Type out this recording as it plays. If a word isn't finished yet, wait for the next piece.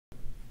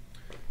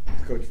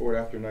Coach Ford,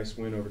 after a nice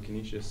win over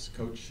Canisius,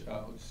 Coach,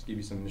 I'll just give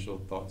you some initial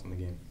thoughts on the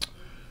game.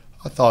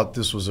 I thought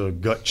this was a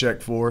gut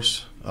check for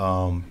us.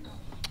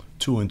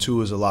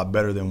 2-2 is a lot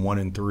better than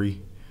 1-3.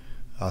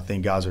 I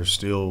think guys are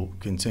still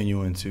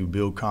continuing to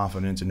build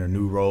confidence in their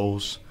new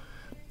roles,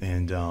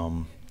 and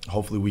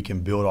hopefully we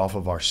can build off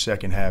of our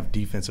second half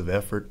defensive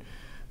effort.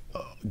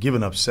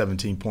 Giving up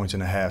 17 points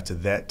and a half to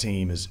that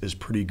team is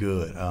pretty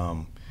good.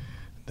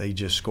 They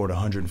just scored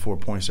 104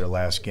 points their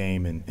last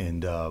game,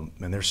 and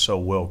they're so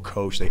well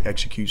coached. They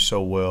execute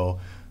so well.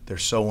 They're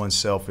so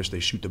unselfish. They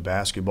shoot the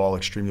basketball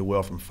extremely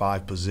well from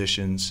 5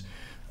 positions.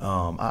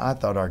 I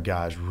thought our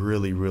guys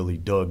really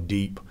dug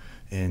deep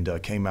and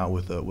came out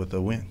with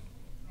a win.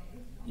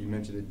 You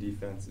mentioned the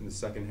defense in the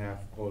second half,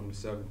 holding to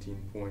 17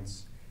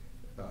 points,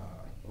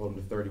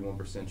 holding to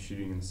 31%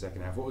 shooting in the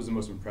second half. What was the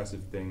most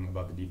impressive thing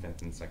about the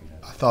defense in the second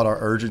half? I thought our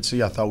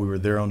urgency. I thought we were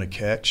there on the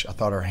catch. I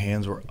thought our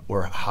hands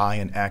were high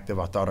and active.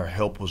 I thought our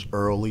help was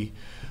early.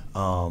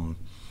 We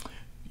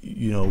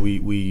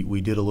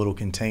did a little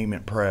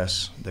containment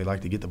press. They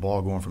like to get the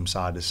ball going from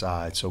side to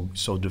side.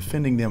 So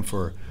defending them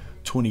for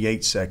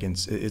 28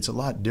 seconds, it's a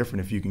lot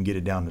different if you can get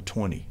it down to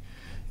 20.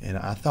 And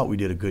I thought we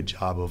did a good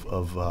job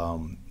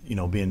of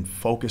being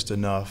focused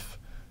enough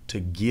to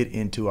get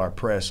into our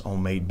press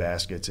on made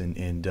baskets,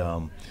 and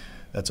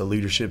that's a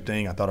leadership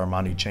thing. I thought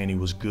Armani Chaney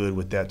was good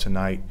with that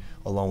tonight,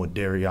 along with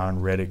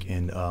Darion Reddick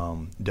and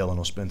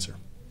Delano Spencer.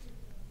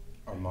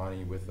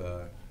 Armani with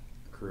a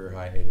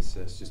career-high 8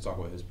 assists. Just talk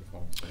about his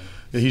performance.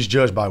 Yeah, he's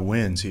judged by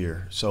wins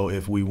here. So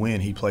if we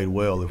win, he played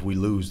well. If we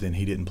lose, then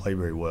he didn't play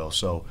very well.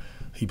 So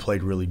he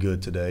played really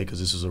good today because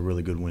this is a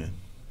really good win.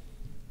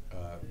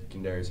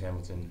 Canisius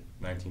Hamilton,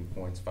 19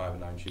 points, 5 of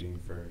 9 shooting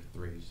for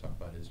 3. Just talk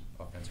about his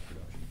offensive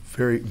production.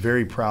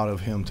 Very proud of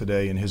him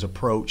today and his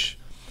approach,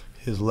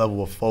 his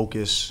level of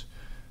focus,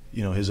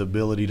 his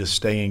ability to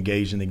stay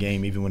engaged in the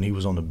game even when he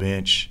was on the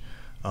bench.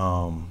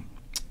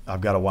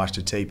 I've got to watch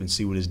the tape and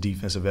see what his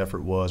defensive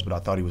effort was, but I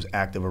thought he was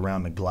active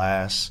around the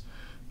glass.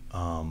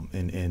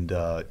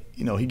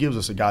 He gives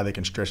us a guy that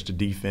can stretch the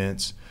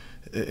defense.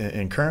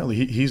 And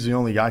currently he's the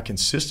only guy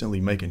consistently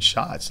making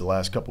shots the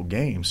last couple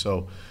games.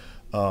 So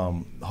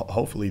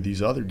hopefully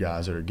these other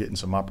guys that are getting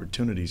some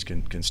opportunities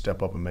can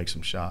step up and make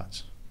some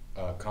shots.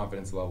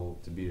 Confidence level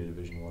to beat a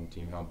Division I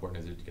team, how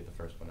important is it to get the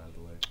first one out of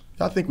the way?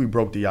 I think we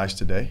broke the ice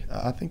today.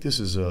 I think this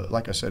is,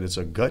 like I said, it's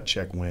a gut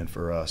check win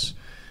for us.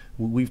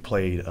 We've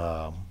played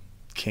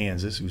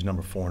Kansas, who's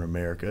number 4 in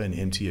America,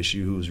 and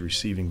TSU, who was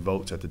receiving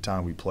votes at the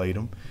time we played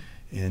them.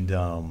 And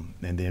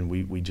then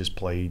we just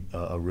played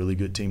a really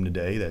good team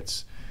today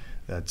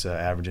that's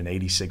averaging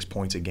 86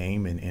 points a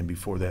game, and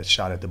before that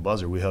shot at the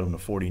buzzer, we held them to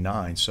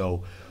 49.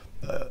 So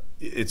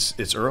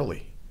it's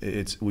early.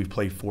 We've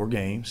played 4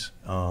 games,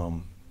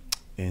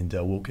 and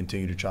we'll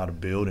continue to try to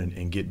build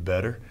and get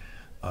better.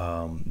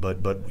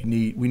 But we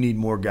need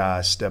more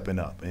guys stepping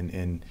up,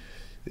 and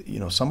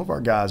some of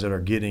our guys that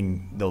are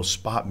getting those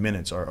spot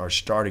minutes are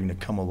starting to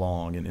come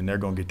along, and they're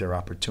going to get their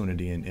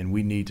opportunity, and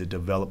we need to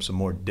develop some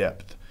more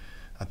depth.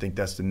 I think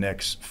that's the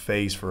next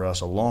phase for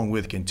us, along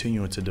with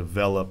continuing to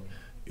develop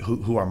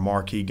who our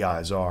marquee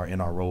guys are and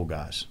our role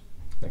guys.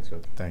 Thanks,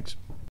 Coach. Thanks.